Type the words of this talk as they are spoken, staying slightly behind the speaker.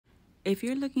If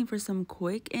you're looking for some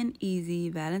quick and easy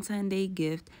Valentine's Day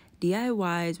gift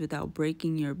DIYs without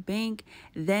breaking your bank,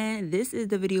 then this is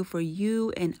the video for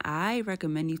you, and I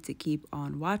recommend you to keep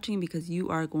on watching because you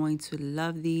are going to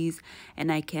love these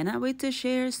and I cannot wait to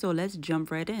share, so let's jump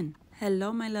right in.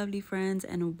 Hello my lovely friends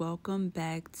and welcome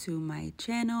back to my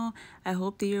channel. I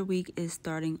hope that your week is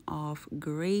starting off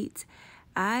great.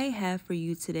 I have for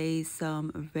you today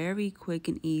some very quick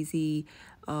and easy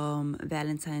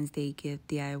Valentine's Day gift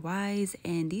DIYs,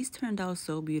 and these turned out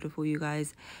so beautiful, you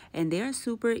guys, and they are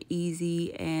super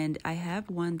easy. And I have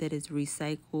one that is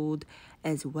recycled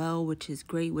as well, which is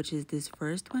great, which is this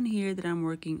first one here that I'm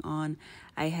working on.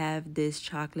 I have this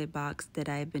chocolate box that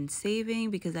I've been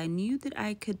saving because I knew that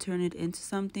I could turn it into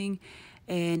something,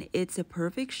 and it's a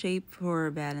perfect shape for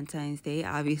Valentine's Day,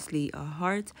 obviously a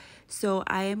heart. So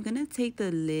I am gonna take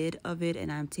the lid of it,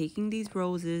 and I'm taking these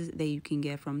roses that you can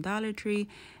get from Dollar Tree,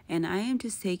 and I am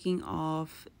just taking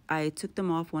off, I took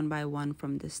them off one by one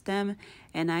from the stem,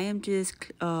 and I am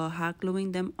just hot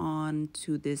gluing them on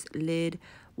to this lid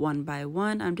one by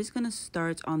one. I'm just gonna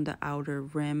start on the outer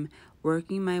rim,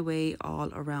 working my way all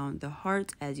around the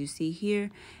heart as you see here,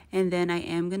 and then I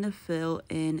am gonna fill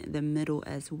in the middle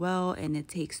as well, and it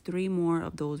takes 3 more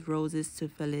of those roses to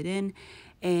fill it in.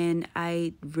 And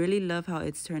I really love how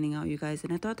it's turning out, you guys,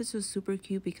 and I thought this was super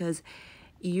cute because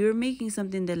you're making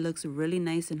something that looks really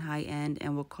nice and high end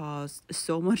and will cost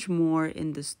so much more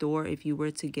in the store if you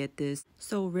were to get this.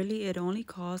 So really it only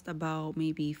cost about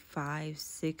maybe 5,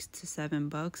 6 to 7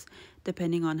 bucks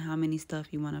depending on how many stuff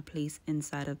you want to place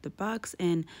inside of the box.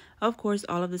 And of course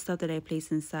all of the stuff that I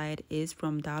place inside is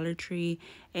from Dollar Tree,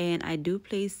 and I do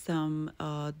place some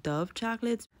Dove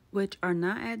chocolates, which are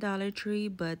not at Dollar Tree,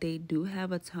 but they do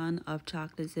have a ton of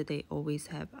chocolates that they always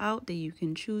have out that you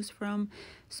can choose from.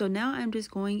 So now I'm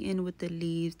just going in with the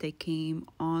leaves that came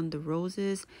on the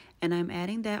roses, and I'm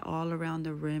adding that all around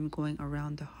the rim, going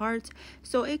around the heart,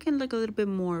 so it can look a little bit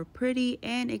more pretty,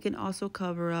 and it can also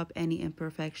cover up any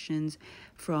imperfections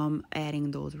from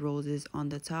adding those roses on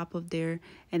the top of there.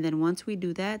 And then once we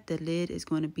do that, the lid is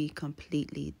going to be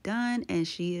completely done, and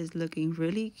she is looking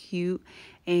really cute.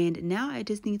 And now I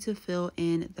just need to fill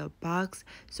in the box.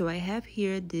 So I have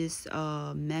here this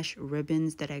mesh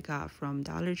ribbons that I got from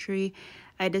Dollar Tree.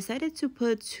 I decided to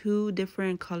put 2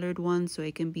 different colored ones so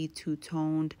it can be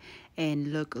two-toned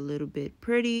and look a little bit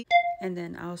pretty. And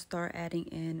then I'll start adding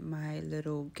in my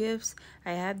little gifts.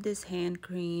 I have this hand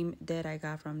cream that I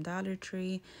got from Dollar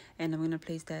Tree, and I'm going to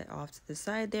place that off to the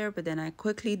side there. But then I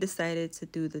quickly decided to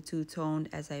do the two-toned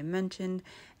as I mentioned,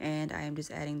 and I am just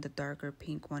adding the darker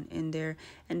pink one in there.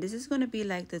 And this is going to be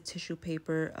like the tissue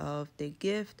paper of the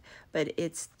gift, but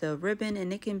it's the ribbon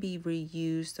and it can be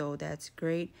reused, so that's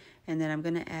great. And then I'm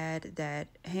going to add that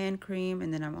hand cream,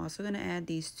 and then I'm also going to add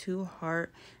these 2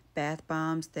 heart bath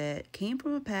bombs that came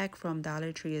from a pack from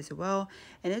Dollar Tree as well.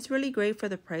 And it's really great for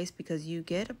the price because you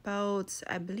get about,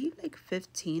 I believe, like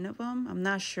 15 of them. I'm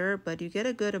not sure, but you get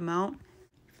a good amount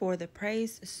for the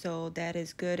price, so that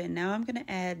is good. And now I'm gonna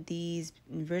add these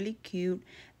really cute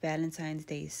Valentine's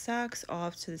Day socks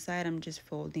off to the side. I'm just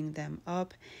folding them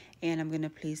up, and I'm gonna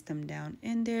place them down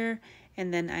in there.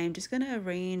 And then I'm just gonna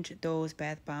arrange those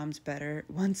bath bombs better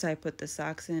once I put the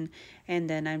socks in. And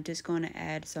then I'm just gonna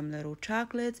add some little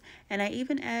chocolates, and I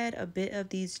even add a bit of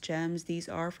these gems. These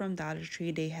are from Dollar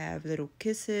Tree. They have little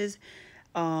kisses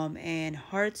and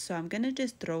hearts, so I'm gonna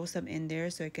just throw some in there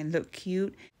so it can look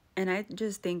cute. And I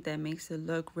just think that makes it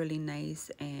look really nice,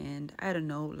 and I don't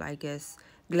know, I guess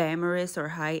glamorous or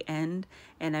high end,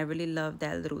 and I really love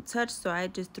that little touch. So I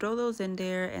just throw those in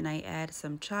there, and I add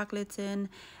some chocolates in,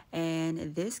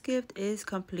 and this gift is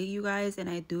complete, you guys. And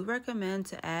I do recommend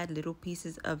to add little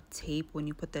pieces of tape when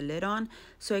you put the lid on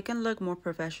so it can look more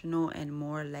professional and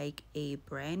more like a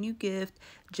brand new gift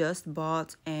just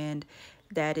bought. And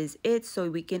that is it. So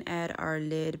we can add our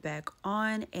lid back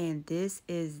on, and this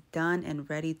is done and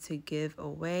ready to give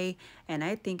away. And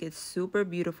I think it's super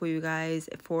beautiful, you guys.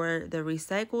 For the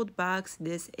recycled box,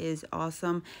 this is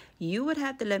awesome. You would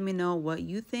have to let me know what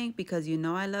you think because you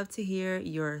know I love to hear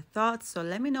your thoughts. So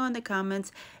let me know in the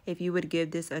comments if you would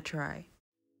give this a try.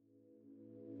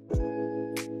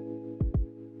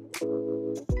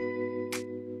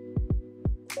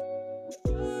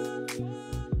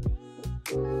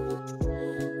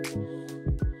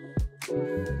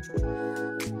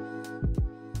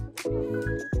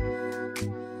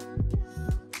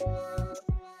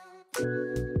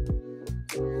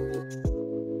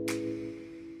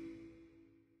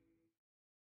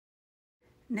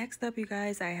 Next up, you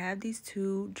guys, I have these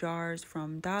two jars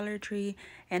from Dollar Tree,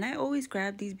 and I always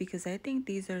grab these because I think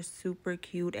these are super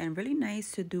cute and really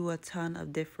nice to do a ton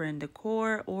of different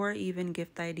decor or even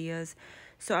gift ideas.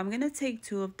 So I'm gonna take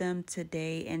two of them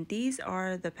today, and these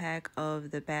are the pack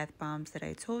of the bath bombs that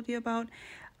I told you about.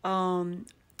 Um,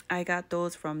 I got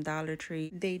those from Dollar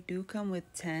Tree. They do come with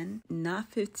 10,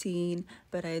 not 15,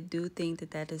 but I do think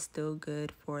that that is still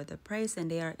good for the price,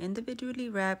 and they are individually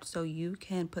wrapped, so you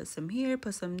can put some here,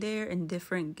 put some there in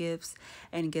different gifts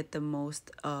and get the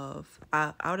most of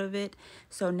out of it.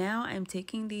 So now I'm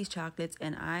taking these chocolates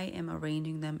and I am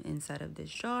arranging them inside of this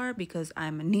jar because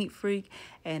I'm a neat freak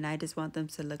and I just want them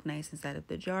to look nice inside of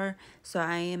the jar. So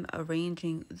I am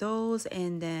arranging those,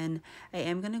 and then I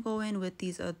am gonna go in with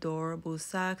these adorable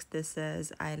socks that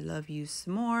says I love you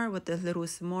s'more with the little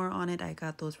s'more on it. I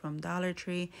got those from Dollar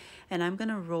Tree, and I'm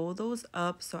gonna roll those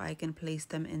up so I can place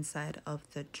them inside of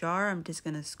the jar. I'm just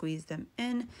gonna squeeze them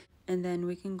in, and then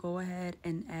we can go ahead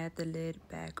and add the lid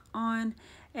back on.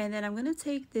 And then I'm gonna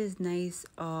take this nice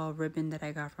ribbon that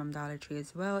I got from Dollar Tree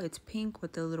as well. It's pink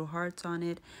with the little hearts on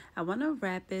it. I want to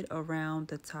wrap it around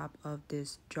the top of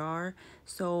this jar.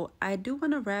 So I do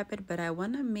want to wrap it, but I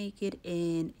want to make it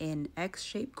in an X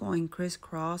shape going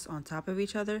crisscross on top of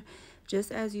each other,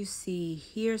 just as you see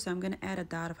here. So I'm going to add a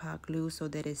dot of hot glue so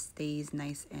that it stays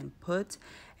nice and put.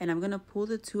 And I'm going to pull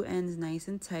the two ends nice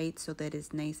and tight so that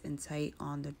it's nice and tight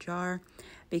on the jar.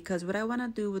 Because what I want to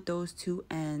do with those two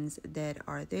ends that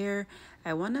are there,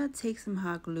 I want to take some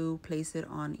hot glue, place it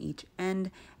on each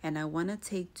end, and I want to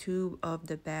take two of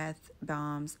the bath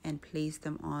bombs and place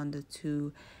them on the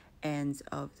two ends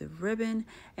of the ribbon,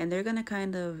 and they're gonna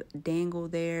kind of dangle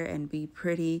there and be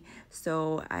pretty.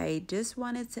 So I just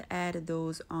wanted to add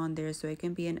those on there so it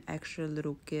can be an extra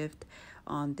little gift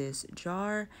on this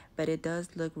jar, but it does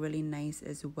look really nice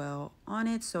as well on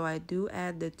it. So I do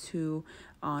add the two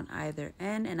on either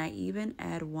end, and I even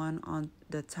add one on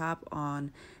the top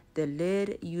on the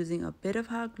lid using a bit of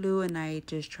hot glue, and I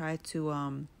just try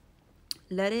to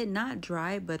let it not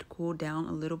dry but cool down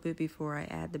a little bit before I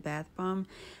add the bath bomb,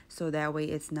 so that way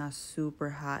it's not super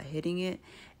hot hitting it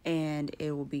and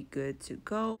it will be good to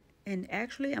go. And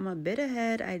actually, I'm a bit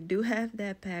ahead. I do have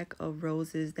that pack of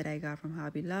roses that I got from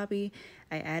Hobby Lobby.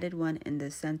 I added one in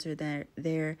the center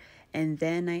there, and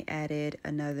then I added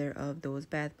another of those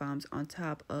bath bombs on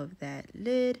top of that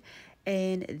lid.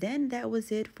 And then that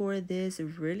was it for this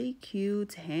really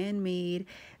cute handmade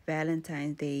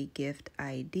Valentine's Day gift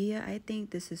idea. I think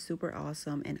this is super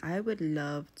awesome, and I would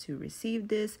love to receive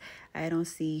this. I don't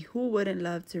see who wouldn't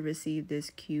love to receive this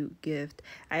cute gift.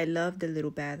 I love the little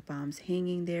bath bombs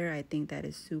hanging there. I think that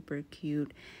is super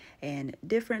cute and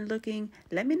different looking.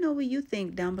 Let me know what you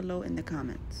think down below in the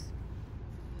comments.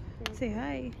 Say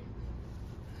hi.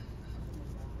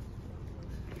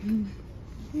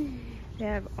 They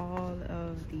have all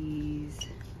of these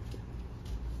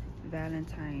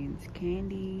Valentine's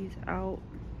candies out,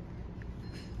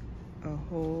 a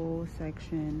whole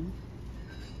section,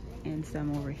 and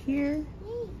some over here.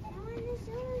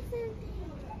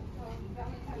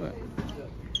 What?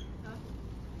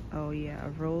 Oh yeah, a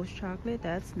rose chocolate,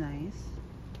 that's nice.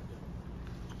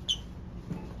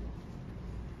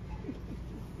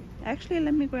 Actually,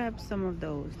 let me grab some of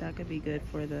those. That could be good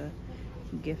for the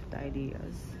gift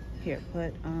ideas. Here,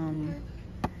 put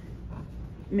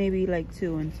maybe like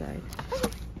 2 inside.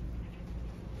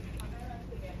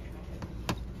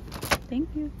 Thank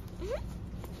you.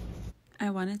 I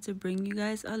wanted to bring you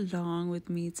guys along with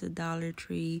me to Dollar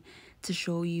Tree to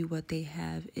show you what they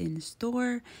have in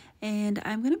store, and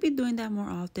I'm going to be doing that more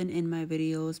often in my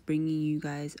videos, bringing you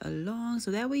guys along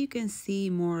so that way you can see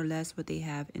more or less what they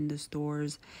have in the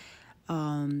stores,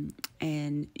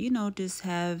 and you know, just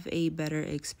have a better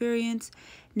experience.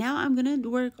 Now I'm gonna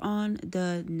work on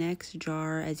the next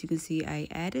jar. As you can see, I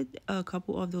added a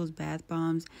couple of those bath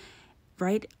bombs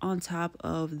right on top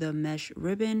of the mesh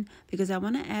ribbon because I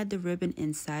want to add the ribbon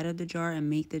inside of the jar and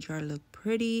make the jar look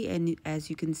pretty, and as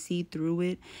you can see through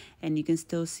it, and you can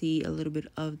still see a little bit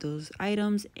of those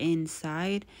items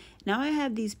inside. Now I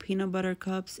have these peanut butter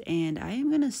cups, and I am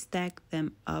going to stack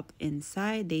them up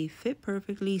inside. They fit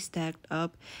perfectly stacked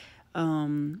up.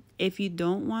 If you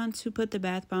don't want to put the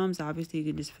bath bombs, obviously you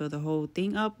can just fill the whole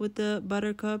thing up with the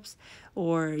buttercups,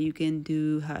 or you can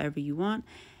do however you want.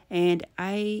 And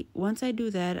once I do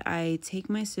that, I take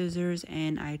my scissors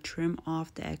and I trim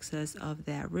off the excess of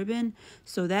that ribbon.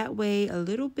 So that way a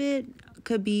little bit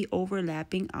could be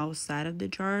overlapping outside of the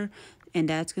jar. And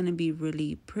that's going to be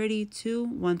really pretty too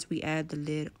once we add the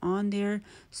lid on there.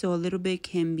 So a little bit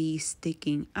can be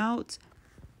sticking out.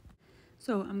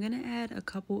 So I'm going to add a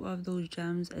couple of those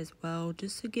gems as well,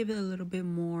 just to give it a little bit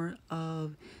more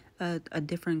of a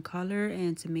different color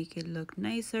and to make it look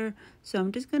nicer. So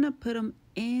I'm just going to put them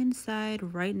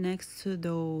inside right next to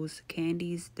those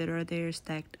candies that are there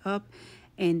stacked up,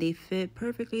 and they fit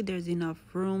perfectly. There's enough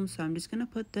room, so I'm just going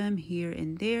to put them here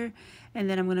and there, and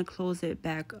then I'm going to close it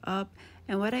back up.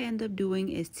 And what I end up doing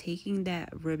is taking that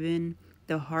ribbon,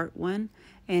 the heart one,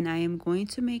 and I am going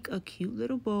to make a cute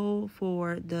little bow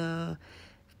for the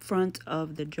front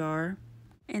of the jar,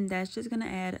 and that's just gonna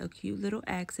add a cute little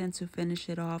accent to finish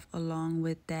it off, along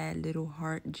with that little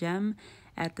heart gem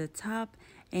at the top.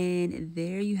 And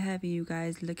there you have it, you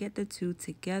guys. Look at the two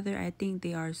together. I think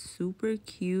they are super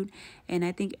cute, and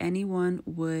I think anyone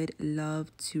would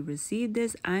love to receive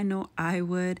this. I know I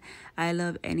would. I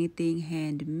love anything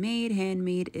handmade.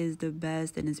 Handmade is the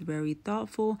best, and it's very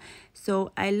thoughtful,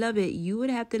 so I love it. You would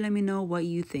have to let me know what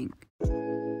you think.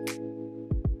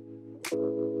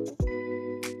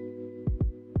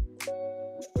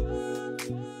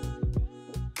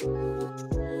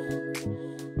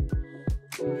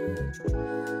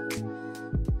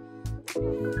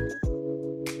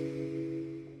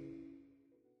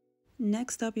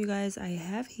 Next up, you guys, I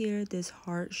have here this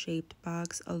heart-shaped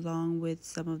box along with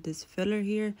some of this filler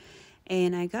here,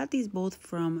 and I got these both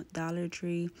from Dollar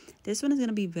Tree. This one is going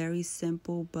to be very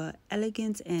simple but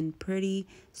elegant and pretty.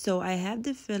 So I have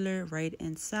the filler right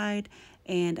inside,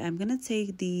 and I'm going to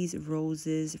take these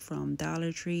roses from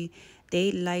Dollar Tree.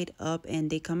 They light up and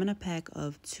they come in a pack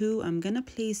of 2. I'm going to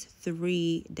place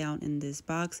 3 down in this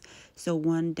box. So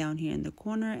 1 down here in the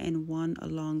corner and 1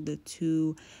 along the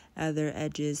 2 other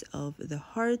edges of the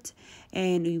heart.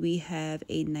 And we have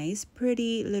a nice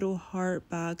pretty little heart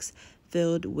box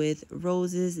filled with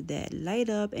roses that light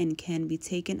up and can be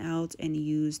taken out and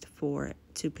used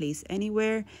to place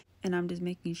anywhere. And I'm just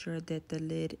making sure that the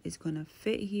lid is going to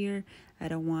fit here. I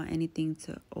don't want anything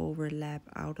to overlap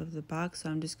out of the box, so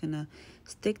I'm just going to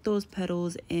stick those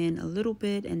petals in a little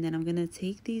bit, and then I'm going to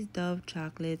take these Dove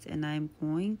chocolates and I'm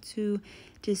going to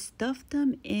just stuff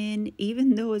them in,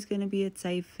 even though it's going to be a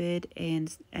tight fit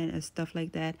and stuff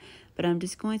like that. But I'm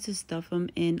just going to stuff them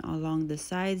in along the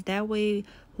sides. That way,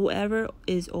 whoever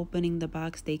is opening the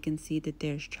box, they can see that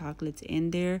there's chocolates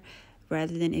in there,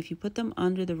 rather than if you put them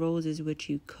under the roses, which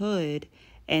you could,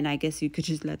 and I guess you could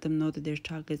just let them know that there's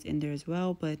chocolates in there as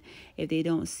well. But if they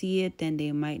don't see it, then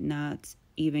they might not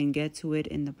even get to it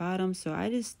in the bottom. So I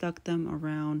just stuck them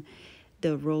around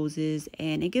the roses,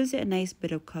 and it gives it a nice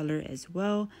bit of color as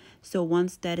well. So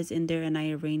once that is in there and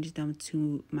I arrange them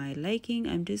to my liking,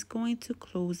 I'm just going to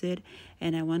close it,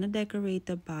 and I want to decorate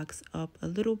the box up a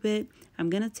little bit. I'm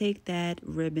going to take that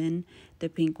ribbon, the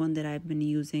pink one that I've been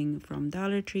using from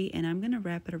Dollar Tree, and I'm going to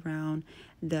wrap it around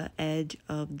the edge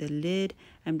of the lid.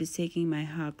 I'm just taking my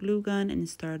hot glue gun and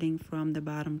starting from the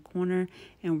bottom corner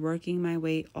and working my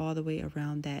way all the way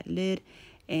around that lid,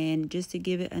 and just to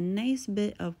give it a nice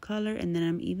bit of color. And then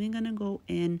I'm even gonna go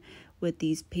in with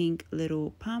these pink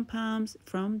little pom-poms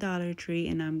from Dollar Tree,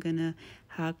 and I'm gonna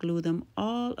hot glue them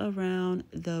all around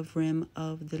the rim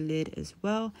of the lid as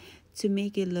well, to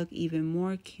make it look even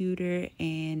more cuter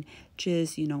and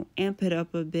just, you know, amp it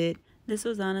up a bit. This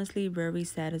was honestly very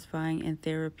satisfying and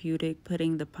therapeutic,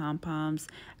 putting the pom-poms.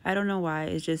 I don't know why,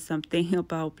 it's just something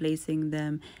about placing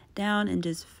them down and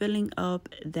just filling up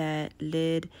that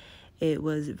lid. It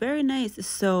was very nice.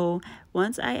 So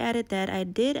once I added that, I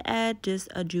did add just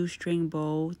a jewstring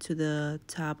bow to the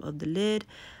top of the lid.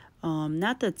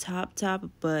 Not the top,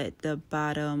 but the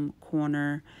bottom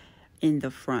corner in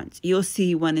the front. You'll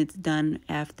see when it's done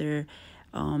after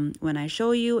when I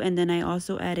show you. And then I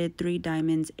also added 3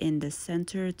 diamonds in the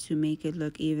center to make it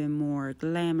look even more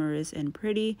glamorous and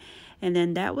pretty. And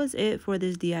then that was it for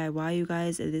this DIY, you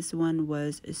guys. This one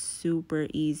was super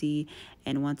easy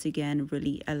and once again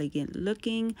really elegant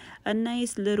looking. A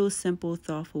nice little simple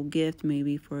thoughtful gift,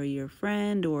 maybe for your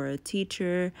friend or a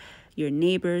teacher, your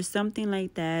neighbor, something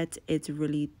like that. It's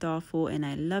really thoughtful and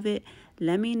I love it.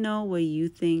 Let me know what you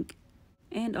think.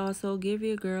 And also give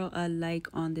your girl a like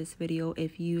on this video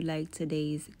if you like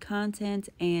today's content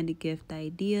and gift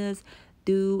ideas.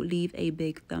 Do leave a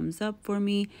big thumbs up for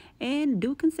me, and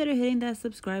do consider hitting that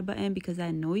subscribe button, because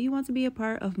I know you want to be a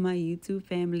part of my YouTube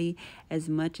family as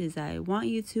much as I want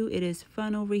you to. It is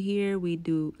fun over here. We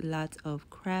do lots of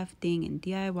crafting and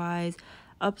DIYs,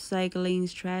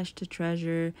 upcyclings, trash to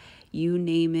treasure, you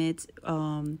name it.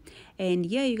 And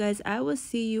yeah, you guys, I will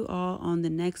see you all on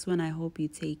the next one. I hope you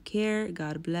take care.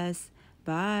 God bless.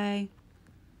 Bye.